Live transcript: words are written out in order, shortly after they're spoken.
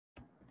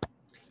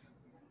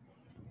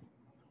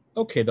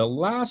Okay, the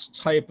last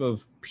type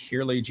of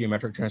purely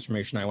geometric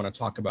transformation I want to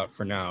talk about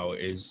for now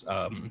is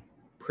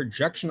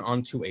projection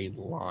onto a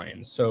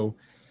line. So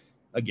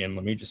again,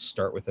 let me just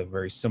start with a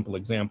very simple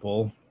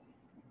example.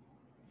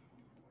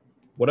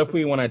 What if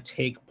we want to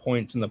take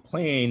points in the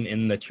plane,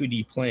 in the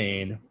 2D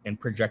plane, and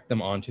project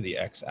them onto the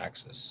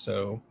x-axis?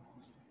 So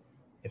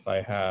if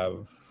I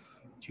have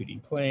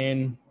 2D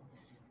plane,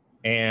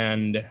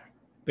 and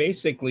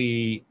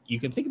basically you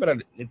can think about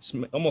it, it's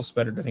almost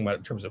better to think about it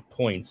in terms of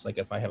points. Like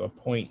if I have a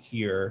point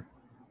here,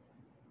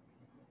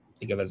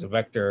 think of it as a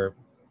vector,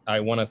 I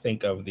want to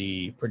think of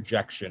the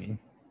projection.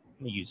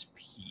 Let me use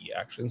P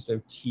actually instead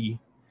of T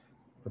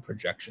for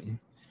projection.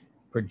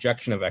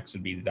 Projection of X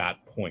would be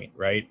that point,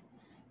 right?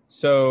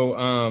 So,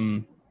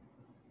 and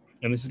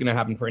this is going to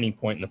happen for any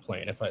point in the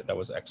plane. If that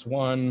was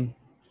X1,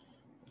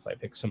 if I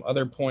pick some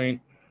other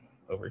point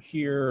over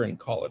here and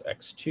call it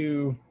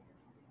X2,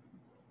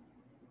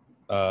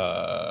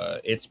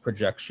 its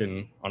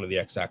projection onto the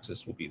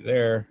x-axis will be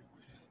there.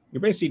 You're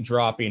basically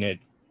dropping it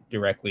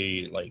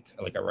directly like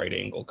a right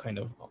angle kind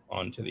of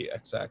onto the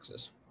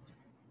x-axis.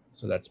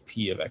 So that's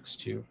P of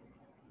X2.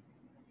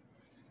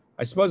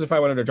 I suppose if I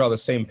wanted to draw the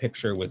same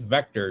picture with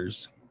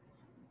vectors,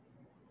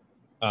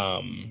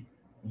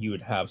 you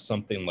would have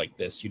something like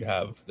this. You'd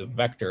have the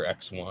vector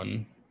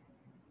X1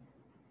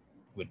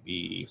 would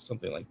be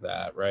something like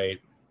that, right?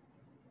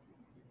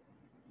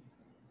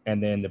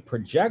 And then the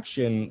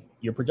projection,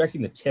 you're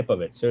projecting the tip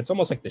of it. So it's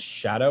almost like the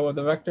shadow of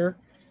the vector.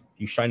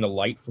 You shine a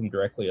light from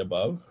directly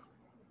above.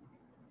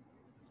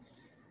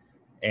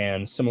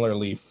 And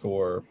similarly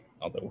for,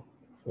 although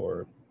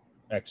for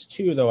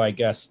X2, though, I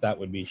guess that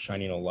would be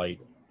shining a light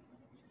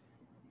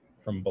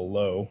from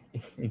below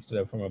instead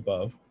of from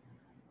above.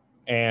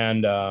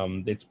 And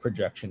its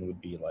projection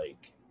would be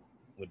like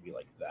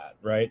that,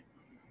 right?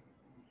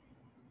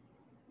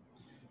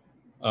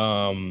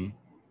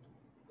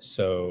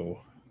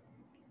 So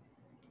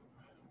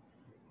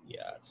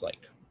yeah, it's like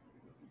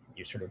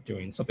you're sort of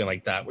doing something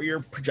like that where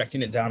you're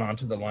projecting it down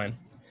onto the line.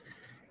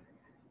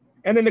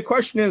 And then the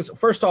question is,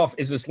 first off,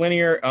 is this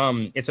linear?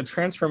 It's a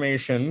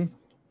transformation.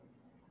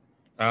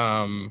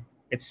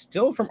 It's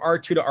still from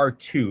R2 to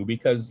R2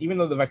 because even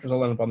though the vectors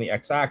all end up on the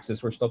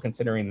x-axis, we're still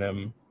considering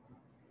them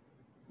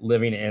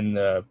living in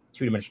the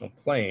two-dimensional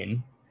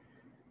plane.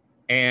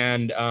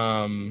 And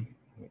let me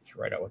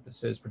write out what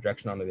this is,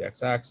 projection onto the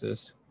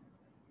x-axis.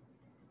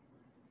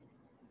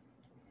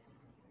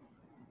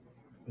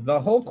 The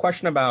whole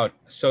question about,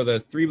 so the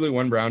 3 blue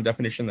 1 brown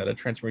definition that a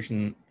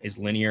transformation is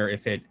linear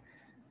if it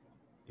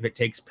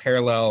takes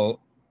parallel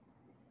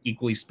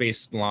equally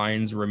spaced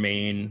lines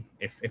remain,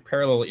 if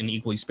parallel and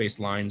equally spaced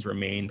lines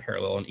remain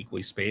parallel and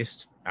equally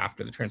spaced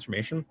after the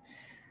transformation.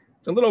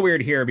 It's a little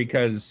weird here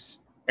because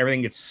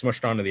everything gets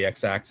smushed onto the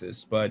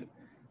x-axis, but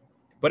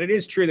it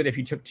is true that if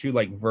you took two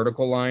like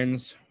vertical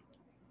lines,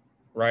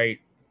 right,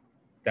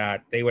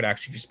 that they would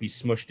actually just be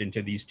smushed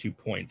into these 2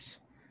 points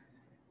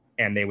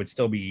and they would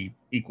still be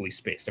equally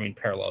spaced. I mean,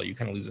 parallel, you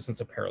kind of lose a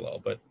sense of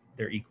parallel, but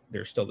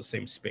they're still the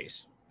same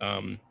space.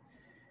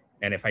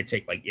 And if I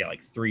take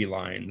like 3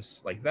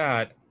 lines like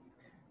that,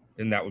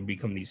 then that would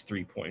become these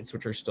 3 points,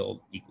 which are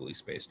still equally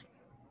spaced.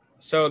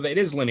 So it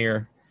is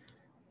linear.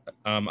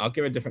 I'll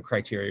give a different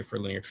criteria for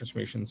linear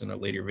transformations in a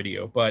later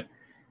video. But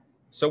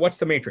so what's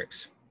the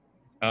matrix?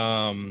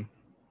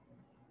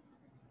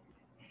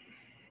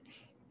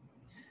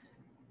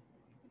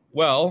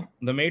 Well,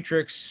 the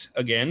matrix,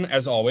 again,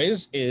 as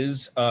always,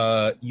 is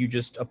you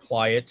just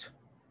apply it,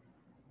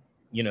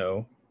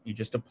 you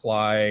just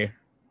apply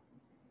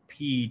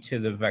P to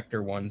the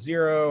vector 1,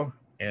 0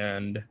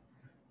 and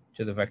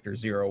to the vector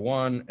 0,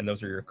 1, and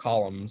those are your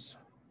columns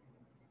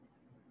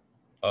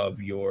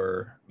of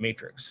your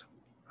matrix.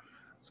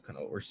 It's kind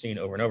of what we're seeing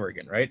over and over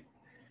again, right?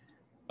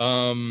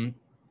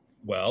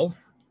 Well,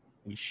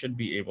 we should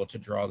be able to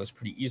draw this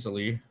pretty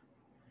easily.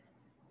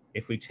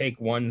 If we take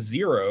 1,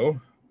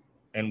 0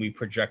 and we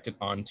project it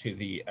onto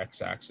the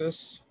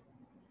x-axis,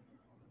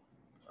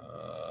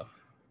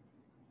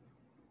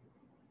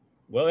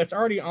 well, it's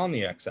already on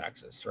the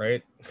x-axis,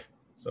 right?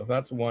 So if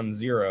that's 1,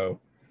 0,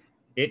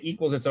 it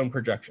equals its own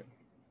projection.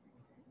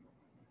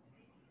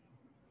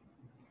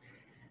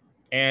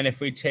 And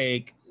if we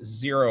take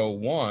 0,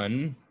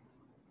 1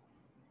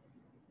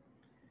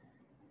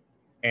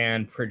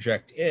 and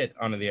project it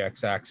onto the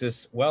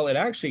x-axis, well, it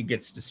actually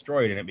gets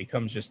destroyed and it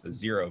becomes just the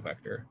 0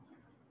 vector.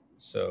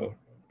 So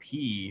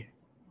P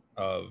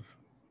of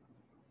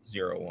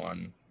 0,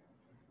 1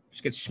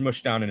 just gets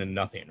smushed down into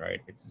nothing,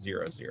 right? It's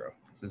 0, 0.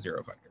 It's a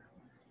 0 vector.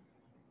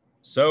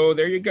 So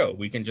there you go.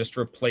 We can just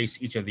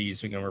replace each of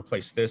these. We can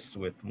replace this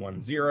with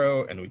 1,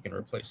 0, and we can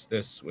replace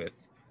this with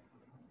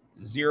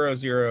 0,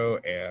 0,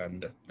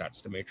 and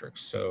that's the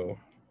matrix. So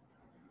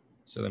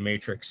the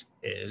matrix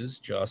is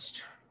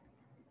just,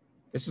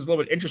 this is a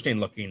little bit interesting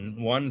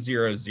looking, 1,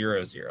 0,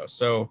 0, 0.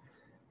 So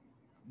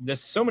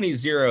this, so many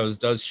zeros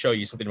does show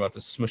you something about the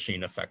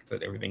smushing effect,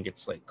 that everything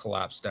gets like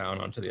collapsed down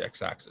onto the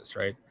x-axis,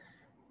 right?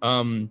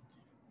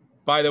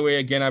 By the way,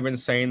 again, I've been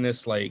saying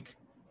this, like,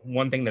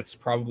 one thing that's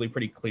probably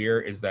pretty clear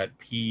is that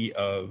P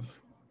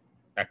of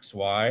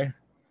xy,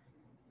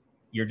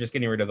 you're just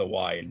getting rid of the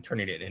y and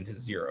turning it into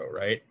 0,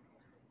 right?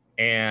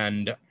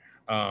 And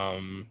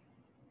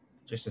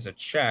just as a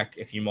check,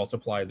 if you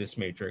multiply this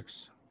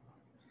matrix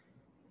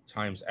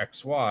times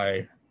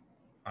xy,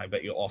 I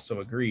bet you'll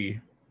also agree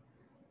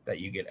that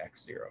you get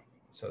x0.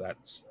 So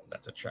that's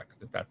a check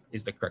that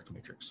is the correct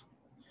matrix.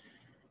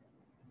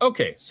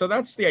 Okay, so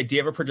that's the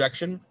idea of a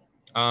projection.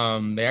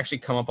 They actually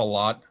come up a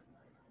lot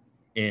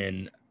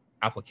in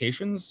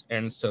applications,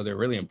 and so they're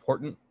really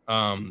important.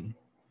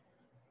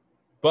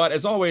 But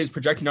as always,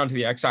 projecting onto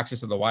the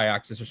x-axis or the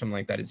y-axis or something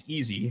like that is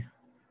easy.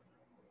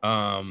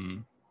 By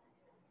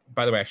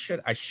the way,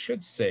 I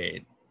should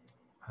say,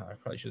 I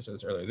probably should have said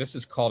this earlier. This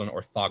is called an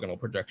orthogonal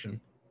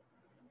projection.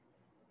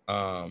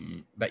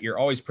 That you're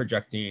always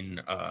projecting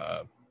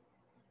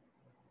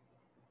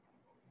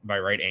by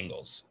right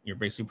angles. You're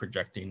basically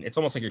projecting. It's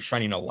almost like you're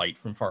shining a light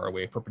from far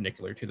away,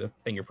 perpendicular to the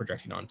thing you're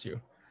projecting onto.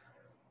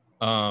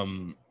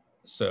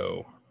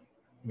 So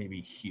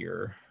maybe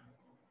here,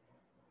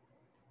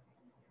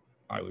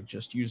 I would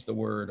just use the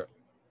word,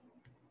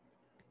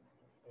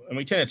 and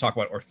we tend to talk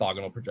about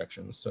orthogonal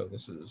projections. So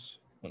this is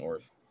an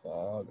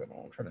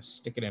orthogonal. I'm trying to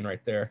stick it in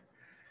right there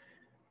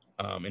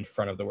in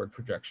front of the word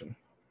projection.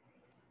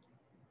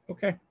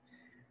 Okay.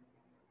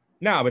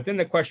 Now, but then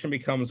the question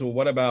becomes, well,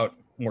 what about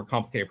more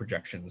complicated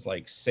projections?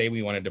 Like say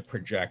we wanted to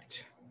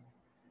project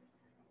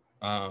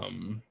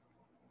onto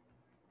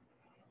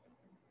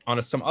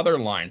some other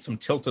line, some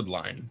tilted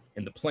line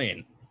in the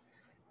plane,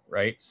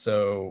 right?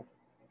 So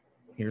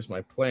here's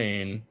my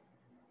plane.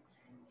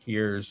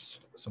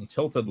 Here's some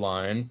tilted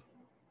line.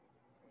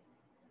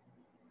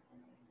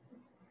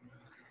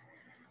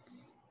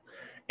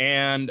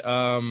 And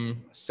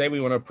say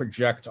we want to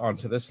project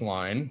onto this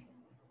line.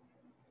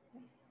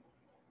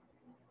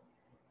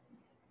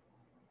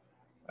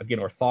 Again,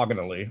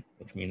 orthogonally,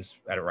 which means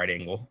at a right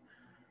angle.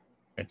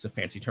 It's a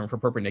fancy term for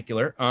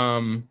perpendicular.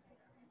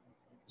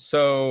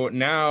 So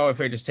now if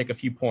I just take a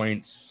few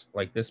points,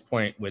 like this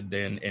point would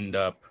then end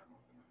up,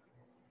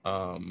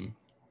 can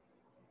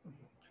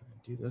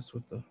I do this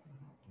with the,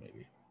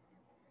 maybe.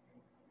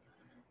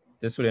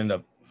 This would end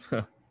up,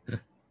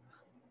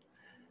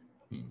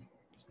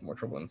 more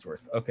trouble than it's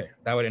worth. Okay,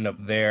 that would end up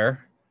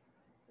there,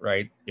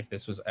 right? If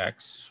this was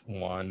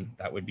x1,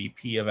 that would be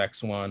p of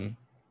x1,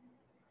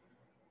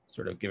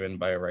 sort of given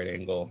by a right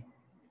angle.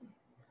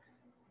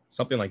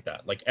 Something like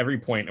that, like every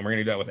point, and we're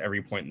gonna do that with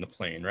every point in the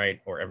plane, right?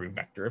 Or every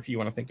vector, if you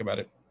wanna think about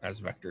it as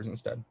vectors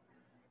instead.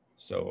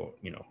 So,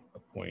 you know, a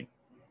point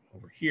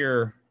over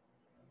here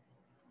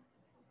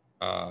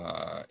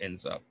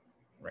ends up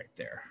right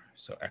there.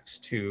 So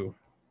x2,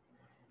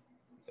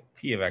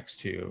 p of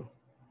x2,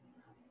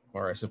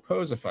 or I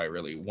suppose if I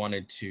really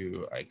wanted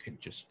to, I could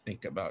just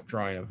think about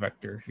drawing a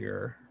vector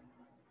here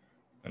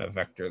and a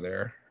vector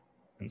there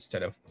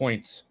instead of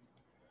points.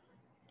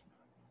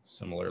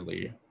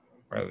 Similarly,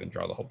 rather than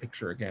draw the whole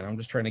picture again, I'm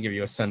just trying to give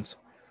you a sense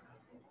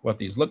what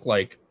these look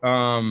like.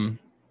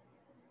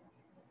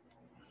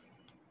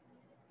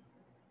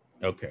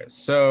 Okay,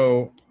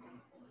 so,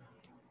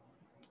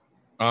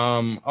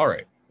 all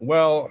right,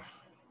 well,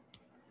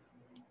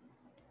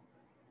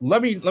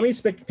 let me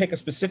pick a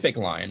specific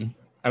line.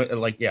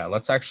 Like, yeah,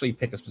 let's actually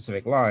pick a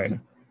specific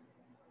line.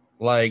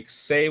 Like,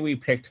 say we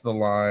picked the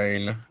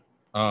line,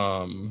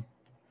 how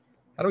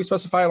do we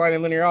specify a line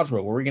in linear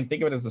algebra? Well, we can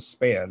think of it as a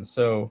span.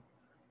 So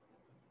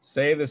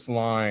say this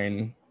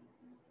line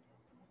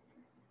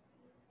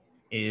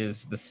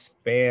is the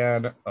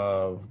span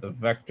of the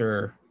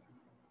vector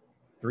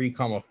 3,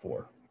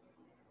 4.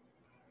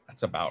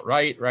 That's about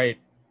right, right?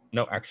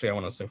 No, actually, I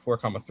want to say 4,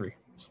 3.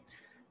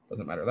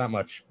 Doesn't matter that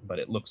much, but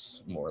it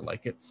looks more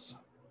like it's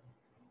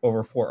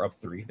over 4 up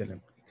 3 than it,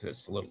 because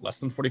it's a little less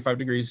than 45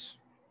 degrees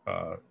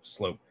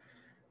slope.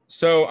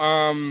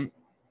 So,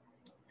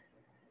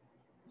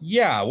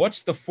 yeah,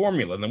 what's the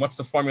formula? And then what's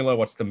the formula?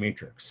 What's the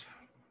matrix?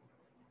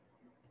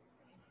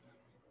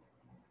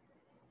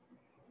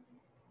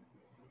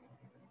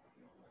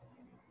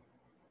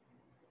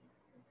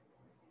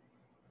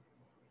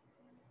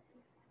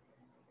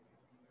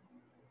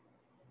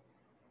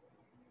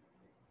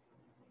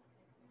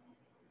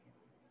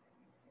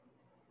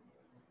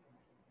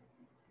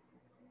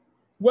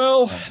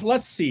 Well,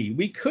 let's see.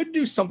 We could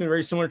do something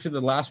very similar to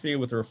the last video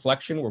with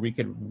reflection, where we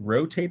could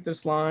rotate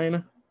this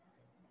line.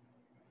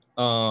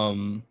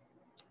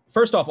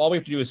 First off, all we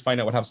have to do is find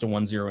out what happens to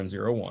 1, 0, and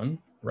 0, 1,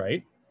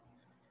 right?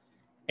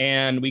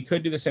 And we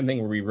could do the same thing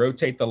where we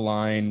rotate the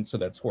line so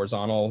that's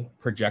horizontal,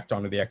 project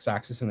onto the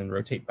x-axis, and then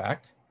rotate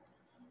back.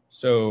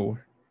 So,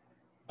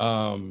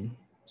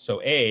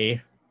 so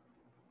A,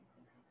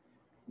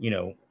 you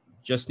know,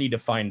 just need to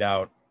find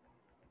out,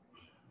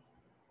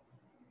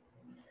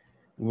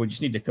 we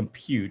just need to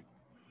compute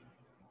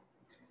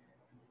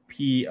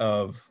P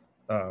of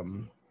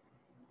 1,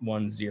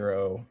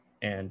 0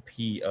 and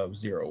P of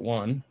 0,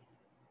 1.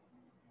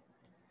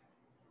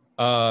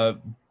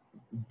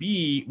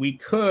 B, we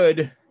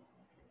could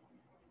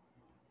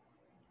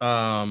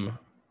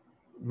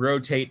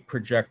rotate,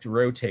 project,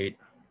 rotate.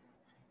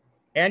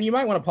 And you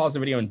might want to pause the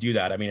video and do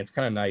that. I mean, it's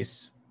kind of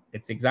nice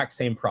It's the exact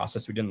same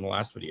process we did in the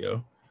last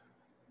video.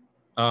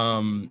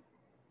 Like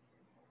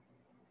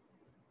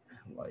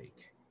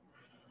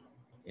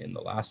in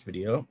the last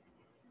video.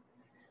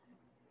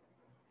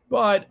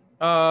 But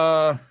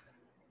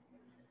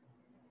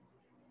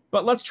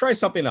let's try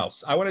something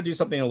else. I want to do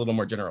something a little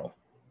more general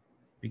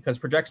because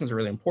projections are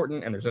really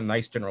important, and there's a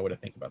nice general way to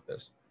think about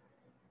this.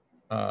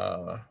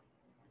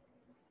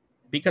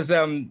 Because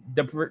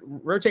the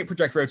rotate,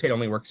 project, rotate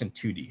only works in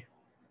 2D.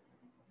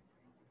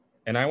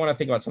 And I want to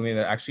think about something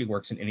that actually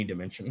works in any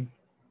dimension.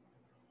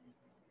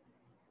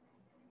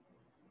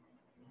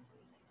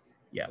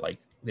 Yeah, like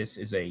this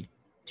is a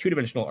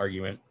 2-dimensional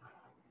argument.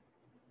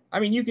 I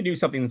mean, you could do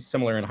something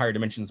similar in higher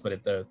dimensions,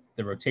 but the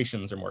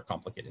rotations are more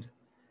complicated.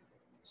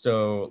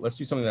 So let's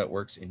do something that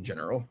works in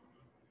general.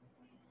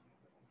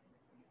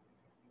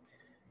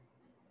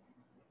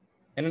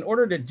 And in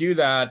order to do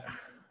that,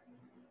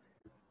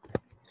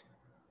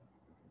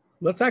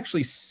 let's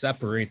actually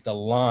separate the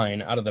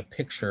line out of the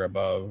picture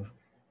above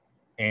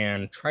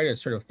and try to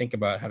sort of think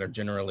about how to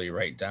generally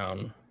write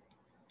down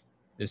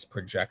this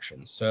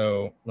projection.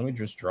 So let me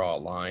just draw a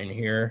line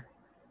here.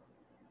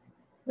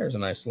 There's a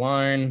nice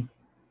line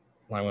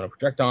I want to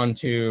project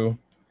onto.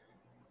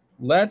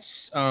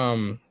 Let's,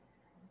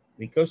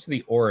 it goes to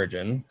the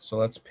origin. So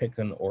let's pick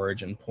an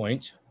origin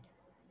point.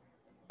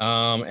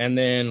 And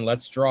then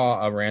let's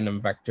draw a random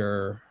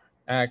vector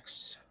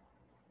x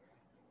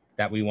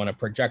that we want to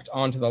project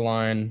onto the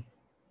line.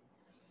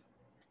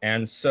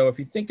 And so if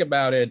you think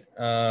about it,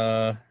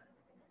 the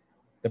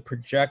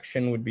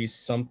projection would be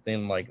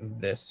something like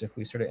this. If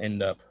we sort of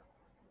end up,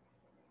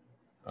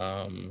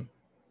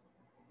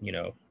 you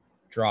know,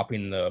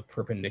 dropping the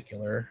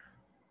perpendicular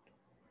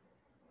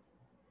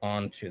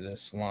onto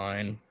this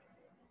line.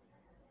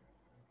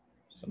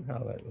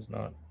 Somehow that was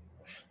not,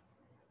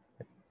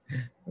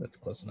 that's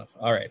close enough.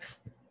 All right.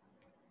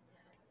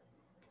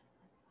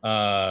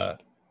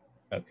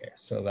 Okay,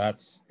 so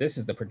this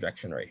is the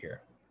projection right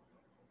here.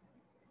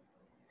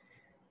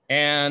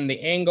 And the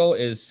angle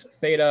is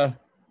theta.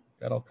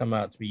 That'll come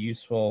out to be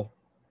useful.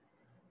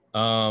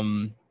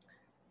 This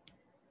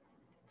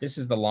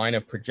is the line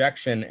of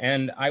projection.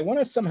 And I want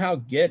to somehow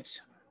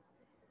get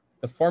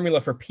the formula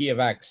for P of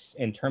x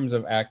in terms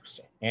of x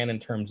and in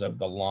terms of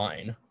the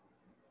line.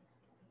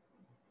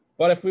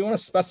 But if we want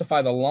to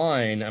specify the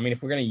line, I mean,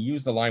 if we're going to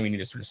use the line, we need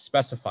to sort of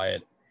specify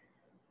it.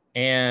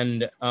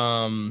 And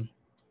the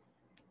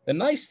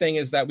nice thing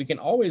is that we can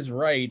always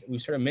write, we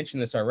sort of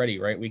mentioned this already,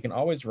 right? We can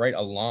always write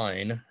a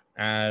line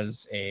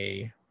as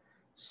a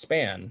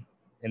span.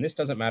 And this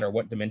doesn't matter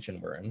what dimension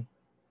we're in.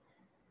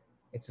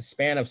 It's a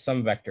span of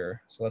some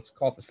vector. So let's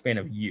call it the span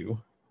of u.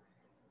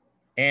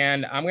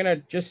 And I'm going to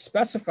just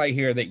specify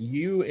here that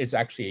u is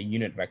actually a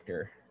unit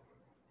vector.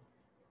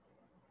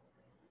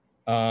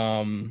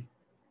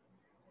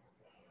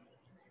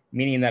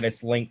 Meaning that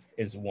its length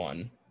is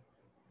 1.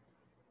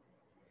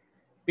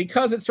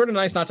 Because it's sort of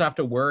nice not to have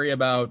to worry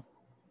about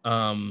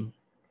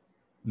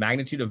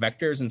magnitude of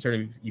vectors, and sort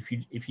of if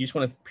you just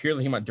want to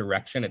purely think about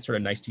direction, it's sort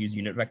of nice to use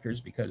unit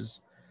vectors because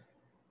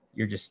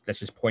that's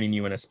just pointing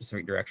you in a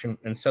specific direction.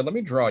 And so let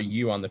me draw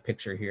u on the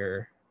picture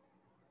here.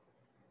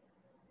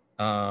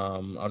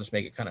 I'll just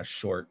make it kind of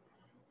short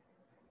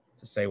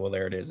to say, well,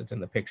 there it is. It's in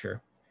the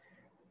picture.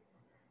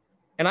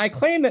 And I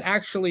claim that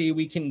actually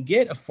we can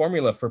get a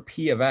formula for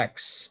P of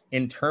x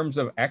in terms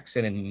of x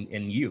and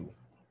in u,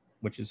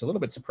 which is a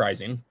little bit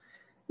surprising.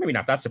 Maybe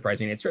not that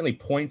surprising. It certainly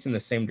points in the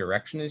same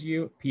direction as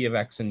u. P of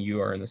x and u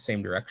are in the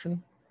same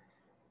direction.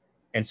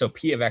 And so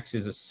P of x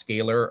is a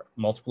scalar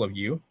multiple of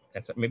u.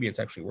 Maybe it's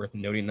actually worth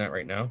noting that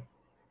right now.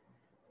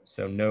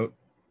 So note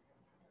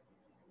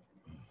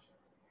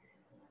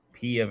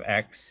P of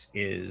x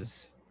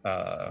is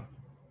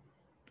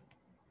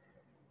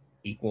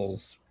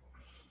equals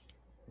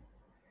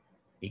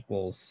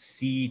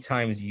c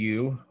times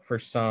u for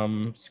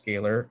some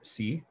scalar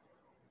c.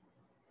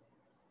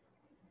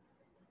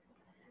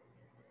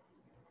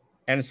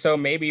 And so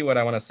maybe what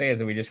I want to say is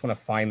that we just want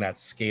to find that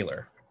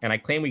scalar. And I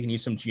claim we can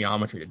use some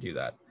geometry to do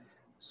that.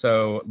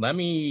 So let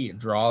me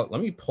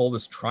pull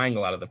this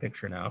triangle out of the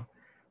picture now.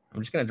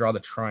 I'm just going to draw the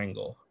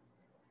triangle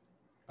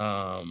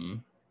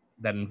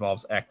that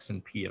involves x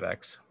and P of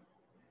x.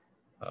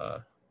 By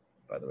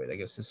the way, I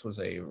guess this was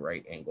a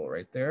right angle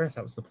right there.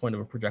 That was the point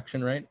of a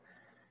projection, right?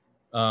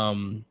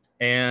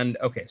 And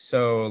okay,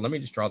 so let me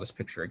just draw this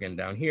picture again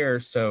down here.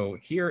 So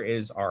here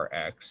is our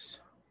x,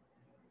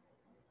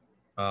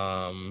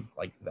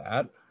 like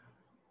that.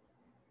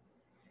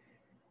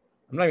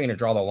 I'm not even going to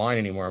draw the line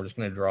anymore. I'm just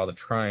going to draw the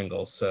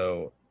triangle.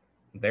 So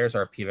there's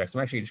our P of x.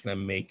 I'm actually just going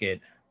to make it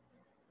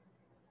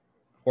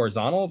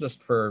horizontal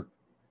just for,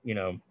 you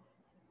know,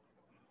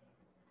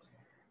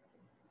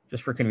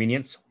 just for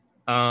convenience.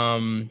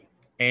 And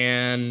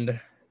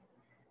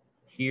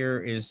here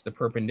is the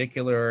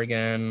perpendicular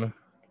again.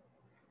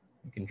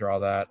 You can draw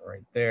that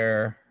right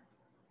there.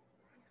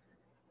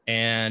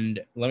 And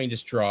let me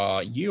just draw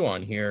u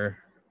on here.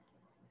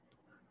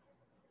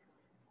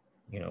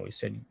 You know, we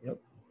said, yep,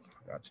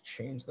 forgot to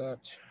change that.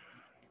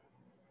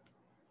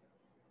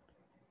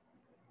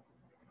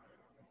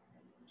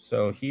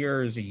 So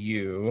here's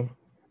u.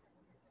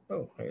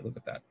 Oh, hey, look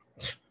at that.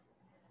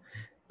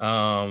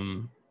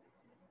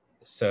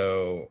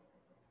 So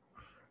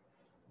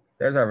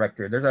there's our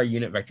vector. There's our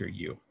unit vector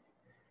u.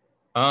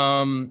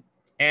 And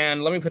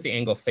let me put the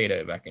angle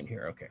theta back in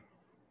here. Okay.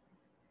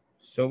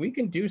 So we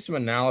can do some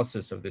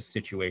analysis of this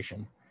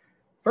situation.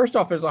 First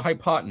off, there's a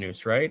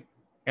hypotenuse, right?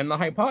 And the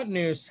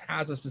hypotenuse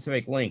has a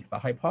specific length. The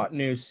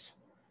hypotenuse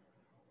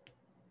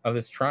of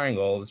this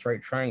triangle, this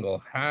right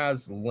triangle,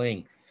 has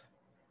length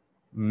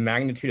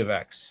magnitude of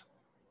x,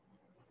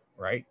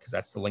 right? Because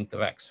that's the length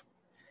of x.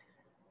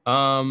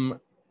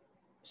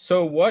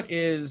 So what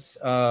is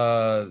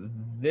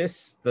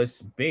this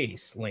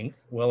base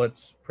length? Well,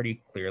 it's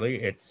pretty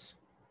clearly, it's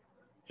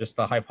just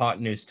the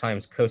hypotenuse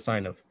times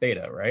cosine of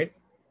theta, right?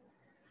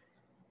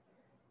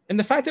 And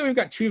the fact that we've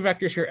got two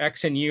vectors here,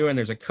 x and u, and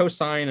there's a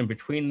cosine in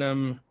between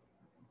them,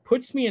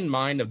 puts me in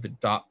mind of the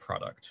dot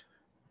product.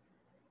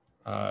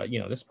 You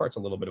know, this part's a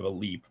little bit of a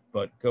leap,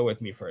 but go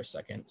with me for a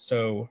second.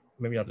 So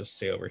maybe I'll just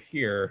say over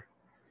here,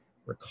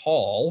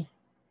 recall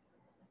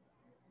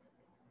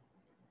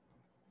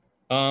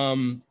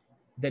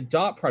the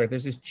dot product.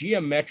 There's this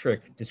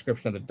geometric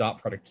description of the dot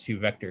product of two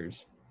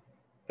vectors,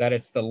 that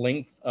it's the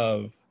length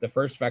of the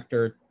first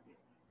vector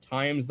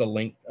times the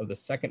length of the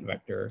second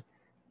vector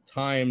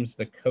times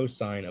the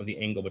cosine of the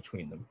angle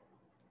between them.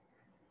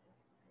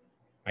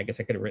 I guess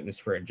I could have written this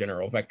for a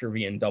general vector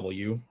v and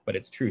w, but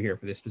it's true here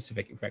for this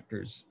specific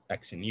vectors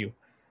x and u,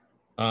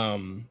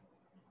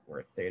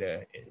 where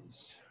theta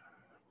is,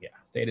 yeah,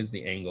 theta is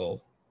the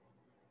angle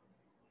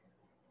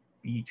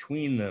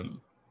between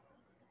them.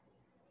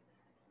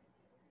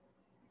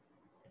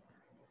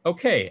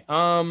 Okay,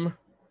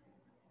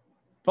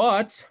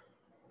 but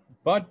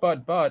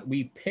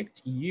we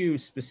picked u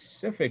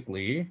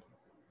specifically,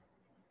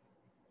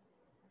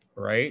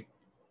 right,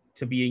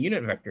 to be a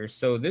unit vector.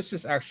 So this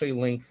is actually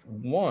length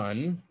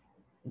 1.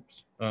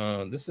 Oops.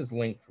 This is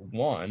length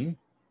 1.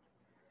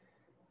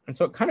 And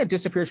so it kind of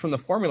disappears from the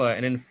formula.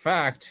 And in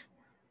fact,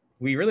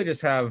 we really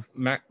just have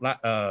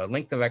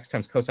length of x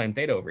times cosine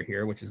theta over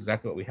here, which is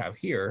exactly what we have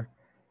here.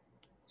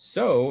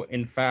 So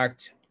in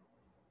fact,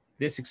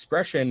 this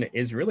expression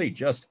is really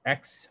just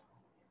x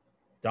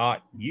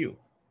dot u,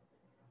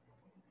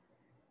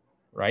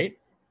 right?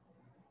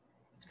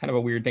 It's kind of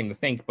a weird thing to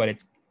think, but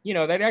it's, you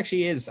know, that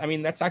actually is, I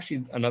mean, that's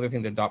actually another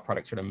thing the dot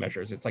product sort of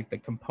measures. It's like the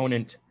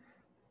component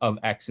of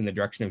x in the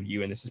direction of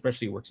u, and this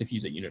especially works if you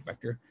use a unit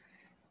vector,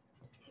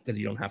 because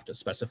you don't have to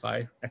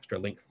specify extra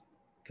length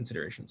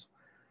considerations.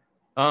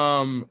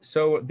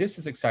 So this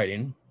is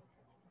exciting,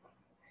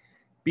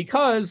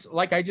 because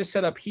like I just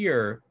set up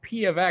here,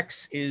 p of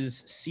x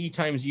is c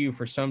times u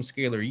for some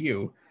scalar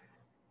u,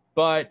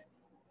 but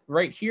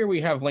right here we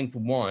have length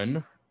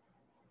 1,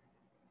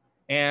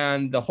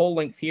 and the whole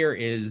length here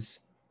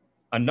is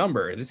a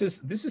number. This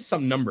is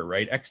some number,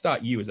 right? X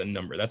dot u is a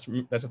number. That's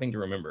a thing to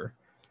remember.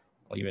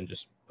 I'll even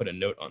just put a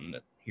note on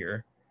it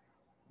here.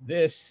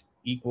 This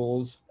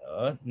equals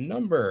a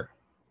number.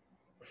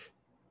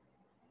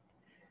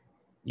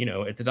 You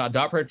know, it's a dot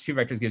product of two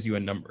vectors gives you a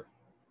number.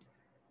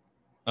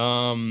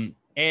 And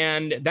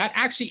that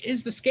actually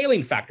is the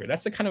scaling factor.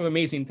 That's the kind of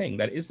amazing thing.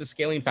 That is the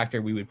scaling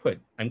factor we would put.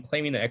 I'm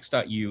claiming that x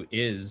dot u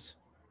is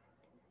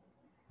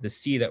the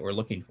c that we're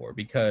looking for,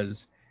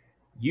 because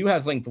u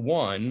has length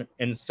 1,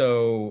 and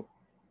so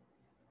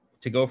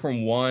to go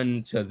from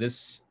 1 to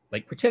this,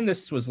 like pretend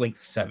this was length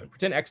 7,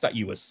 pretend x dot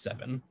u was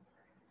 7,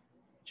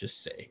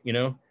 just say, you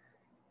know,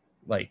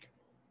 like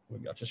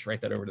maybe I'll just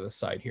write that over to the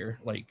side here,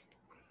 like,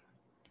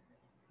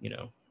 you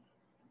know,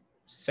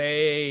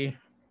 say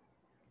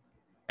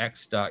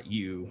x dot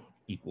u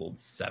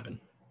equaled 7,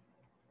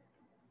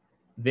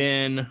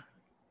 then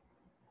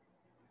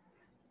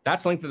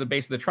that's length of the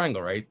base of the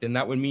triangle, right? Then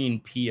that would mean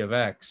p of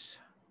x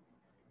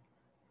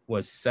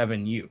was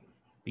 7u,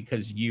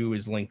 because u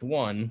is length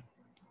 1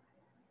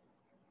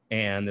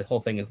 and the whole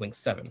thing is length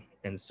 7,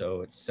 and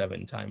so it's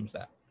 7 times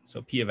that.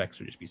 So p of x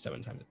would just be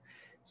 7 times it.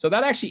 So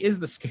that actually is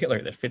the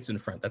scalar that fits in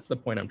front. That's the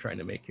point I'm trying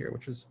to make here,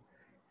 which is,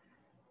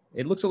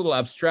 it looks a little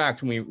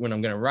abstract when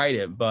I'm going to write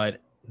it,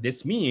 but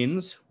this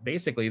means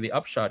basically the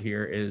upshot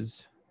here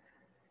is,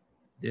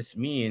 this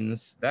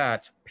means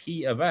that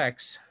p of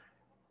x,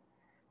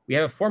 we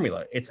have a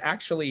formula. It's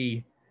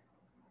actually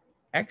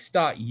x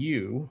dot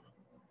u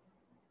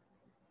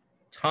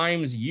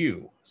times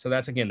u. So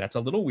that's, again, that's a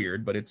little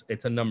weird, but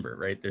it's a number,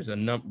 right? There's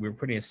a we're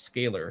putting a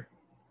scalar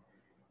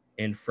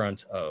in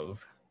front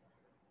of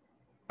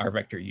our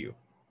vector u.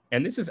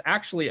 And this is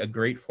actually a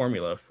great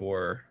formula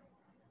for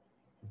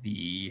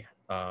the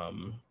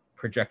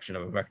projection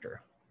of a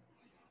vector.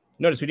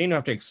 Notice we didn't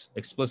have to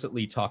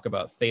explicitly talk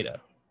about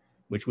theta,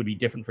 which would be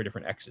different for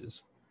different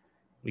x's.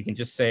 We can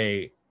just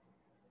say,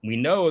 we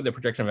know the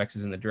projection of x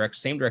is in the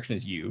same direction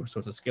as u, so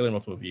it's a scalar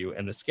multiple of u,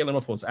 and the scalar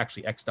multiple is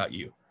actually x dot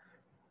u.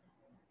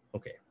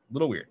 Okay, a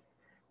little weird.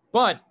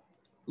 But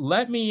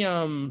let me,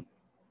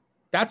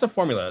 that's a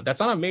formula. That's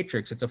not a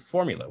matrix, it's a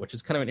formula, which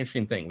is kind of an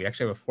interesting thing. We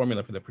actually have a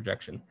formula for the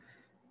projection.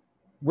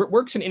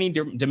 Works in any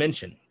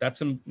dimension.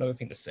 That's another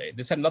thing to say.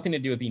 This had nothing to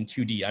do with being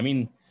 2D. I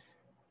mean,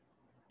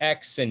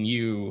 X and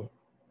U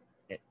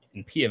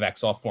and P of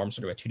X all form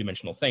sort of a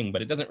two-dimensional thing,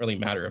 but it doesn't really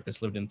matter if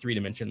this lived in 3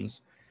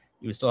 dimensions.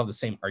 You would still have the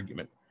same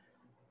argument.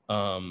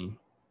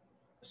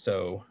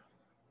 So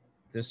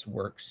this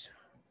works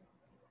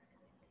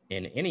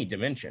in any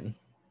dimension,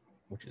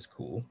 which is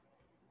cool.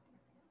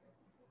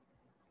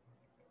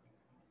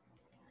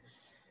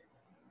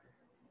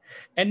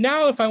 And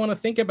now if I want to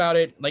think about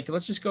it, like,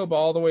 let's just go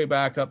all the way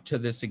back up to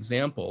this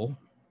example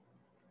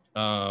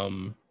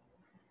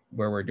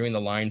where we're doing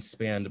the line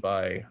spanned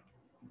by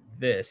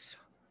this.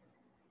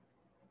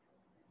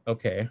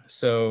 Okay,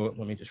 so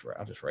let me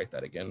I'll just write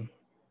that again.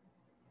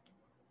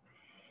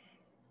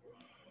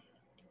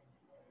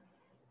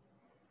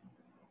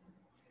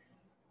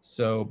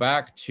 So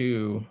back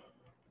to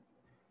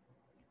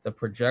the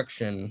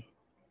projection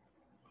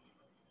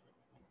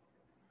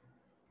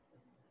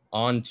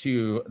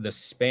onto the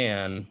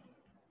span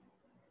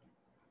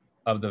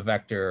of the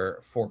vector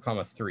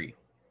 4, 3.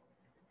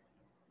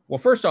 Well,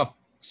 first off,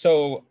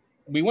 so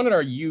we wanted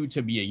our U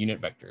to be a unit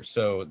vector.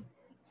 So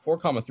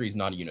 4, 3 is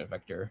not a unit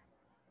vector.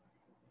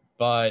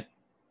 But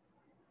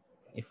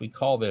if we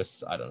call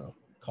this, I don't know,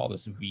 call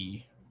this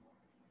V,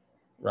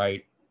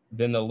 right?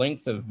 Then the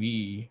length of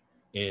V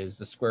is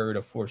the square root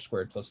of 4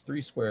 squared plus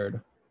 3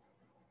 squared,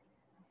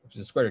 which is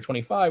the square root of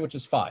 25, which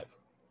is 5.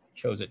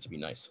 Chose it to be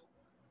nice.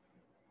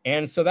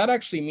 And so that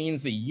actually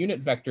means the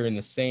unit vector in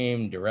the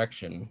same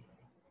direction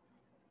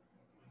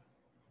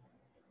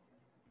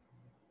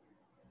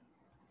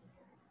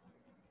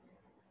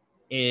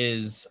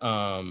is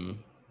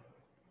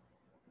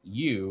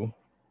U,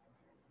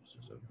 this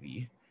is a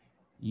V,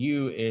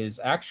 U is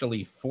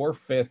actually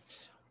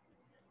 4/5,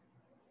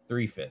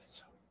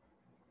 3/5.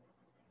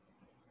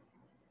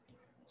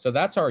 So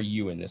that's our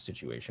U in this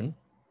situation.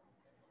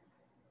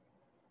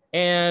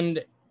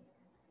 And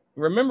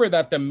remember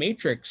that the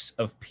matrix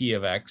of P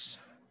of X,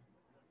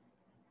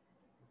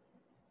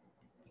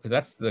 because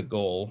that's the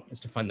goal, is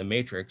to find the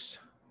matrix,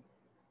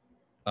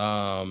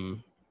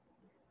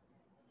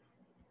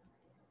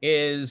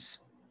 is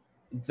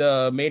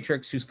the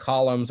matrix whose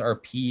columns are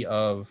P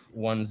of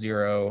 1,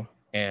 0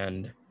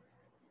 and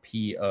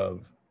P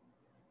of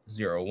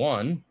 0,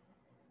 1.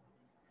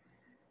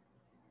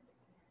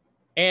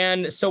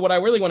 And so what I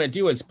really want to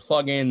do is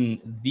plug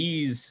in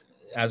these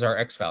as our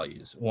X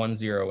values, 1,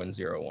 0 and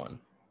 0, 1.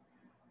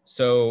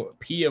 So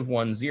P of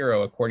 1,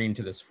 0, according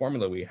to this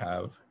formula we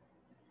have,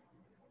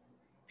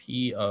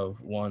 P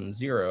of 1,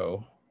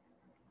 0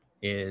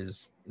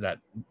 is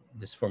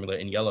this formula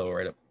in yellow,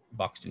 right up,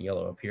 boxed in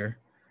yellow up here.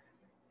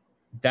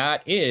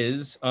 That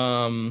is,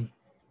 oops.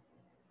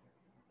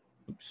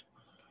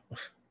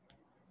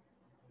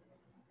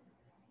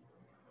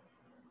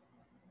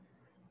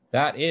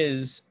 That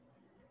is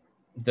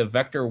the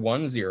vector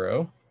 1,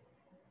 0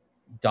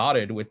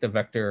 dotted with the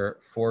vector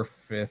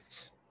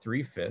 4/5,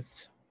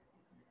 3/5.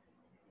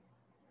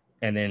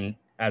 And then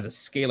as a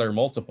scalar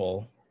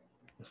multiple,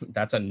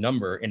 that's a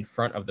number in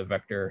front of the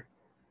vector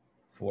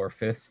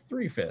 4/5,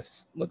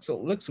 3/5.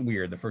 Looks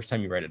weird the first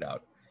time you write it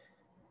out.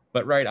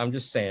 But right, I'm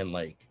just saying,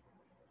 like,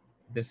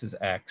 this is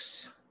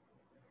X,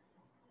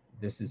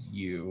 this is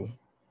U,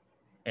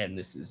 and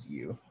this is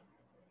U.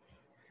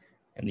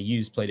 And the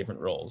U's play different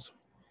roles.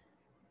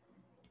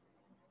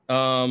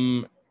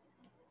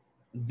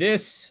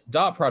 This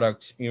dot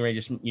product,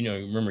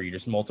 remember, you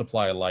just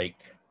multiply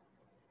like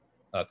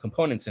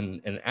components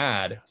and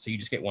add, so you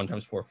just get 1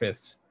 times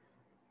 4/5.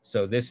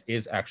 So this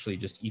is actually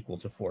just equal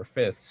to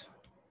 4/5.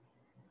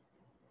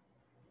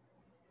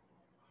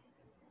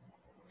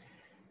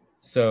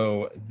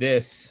 So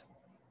this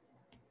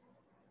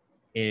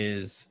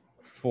is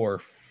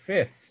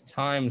 4/5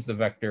 times the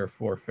vector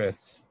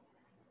 4/5,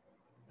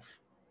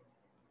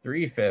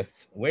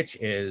 3/5, which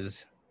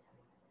is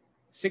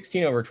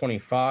 16 over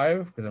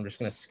 25, because I'm just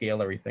going to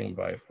scale everything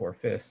by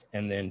 4/5,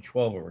 and then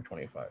 12 over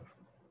 25.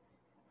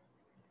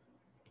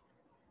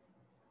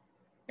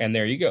 And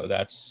there you go.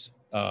 That's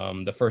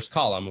the first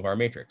column of our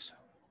matrix.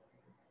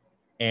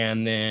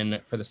 And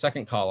then for the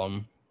second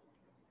column,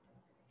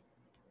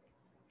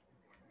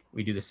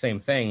 we do the same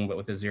thing, but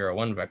with the 0,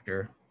 1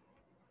 vector.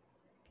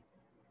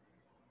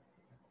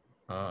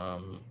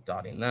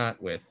 Dotting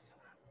that with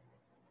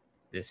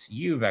this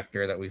U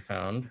vector that we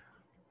found.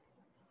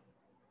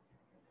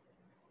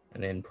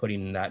 And then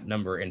putting that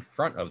number in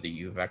front of the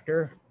U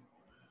vector.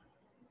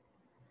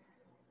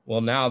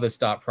 Well, now this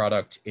dot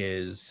product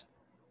is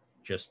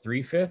just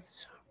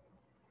 3/5,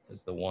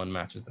 because the 1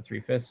 matches the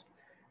 3/5.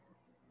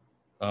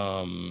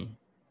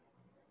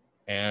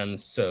 And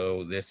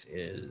so this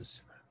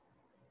is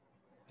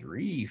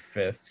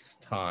 3/5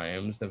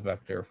 times the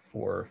vector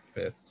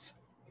 4/5,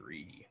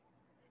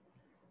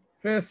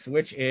 3/5,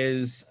 which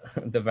is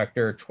the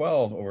vector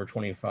 12 over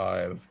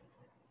 25,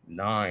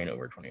 9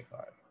 over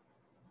 25.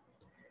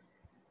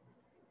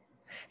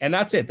 And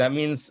that's it. That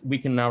means we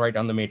can now write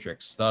down the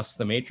matrix. Thus,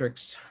 the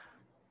matrix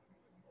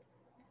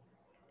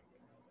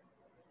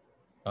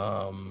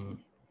of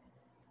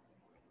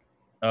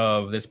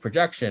this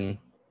projection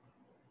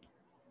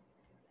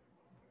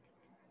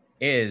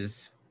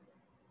is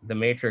the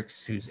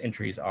matrix whose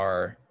entries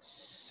are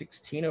 6,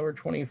 16 over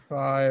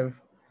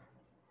 25,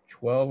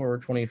 12 over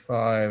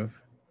 25,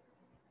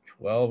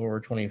 12 over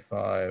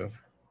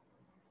 25,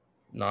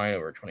 9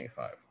 over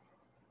 25.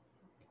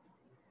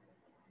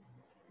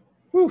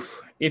 Whew.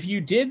 If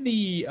you did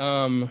the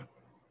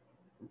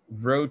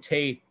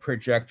rotate,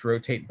 project,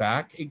 rotate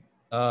back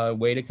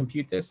way to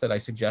compute this that I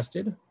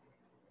suggested,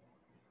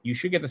 you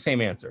should get the same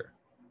answer,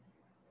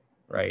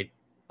 right?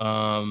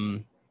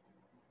 You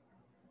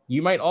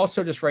might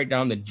also just write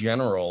down the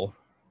general,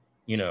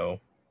 you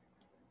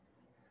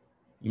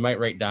might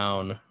write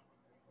down,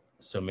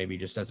 so maybe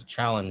just as a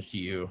challenge to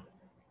you,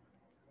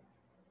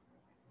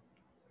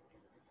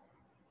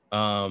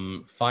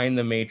 find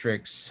the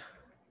matrix,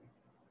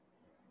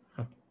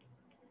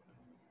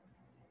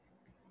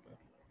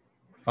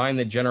 find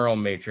the general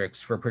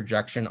matrix for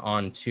projection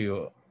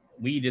onto,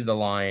 we did the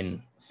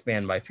line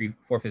spanned by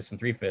 4/5 and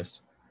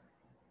 3/5.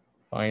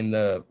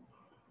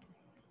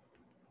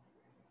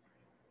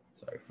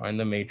 Find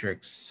the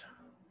matrix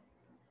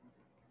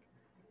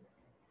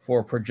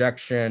for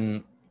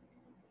projection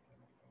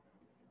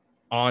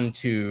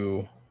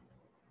onto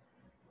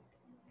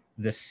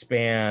the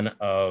span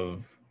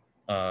of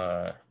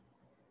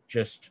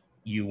just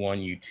U1,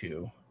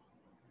 U2.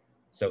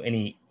 So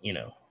any,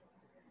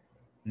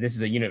 this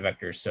is a unit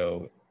vector,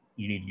 so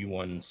you need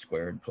U1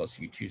 squared plus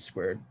U2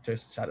 squared to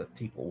set it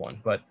to equal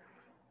 1. But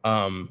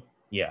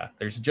yeah,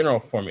 there's a general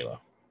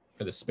formula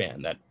for the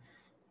span that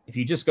if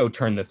you just go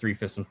turn the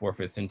 3/5 and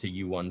 4/5 into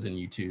U1s and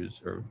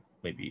U2s, or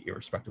maybe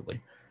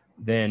irrespectively,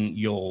 then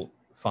you'll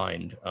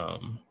find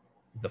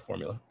the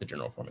formula, the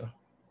general formula.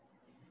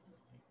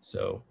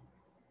 So,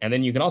 and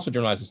then you can also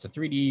generalize this to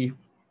 3D,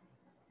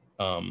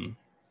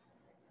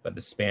 but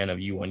the span of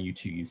U1,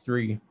 U2,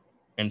 U3,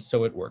 and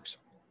so it works.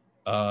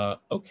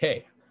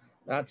 Okay,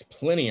 that's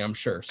plenty, I'm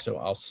sure. So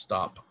I'll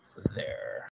stop there.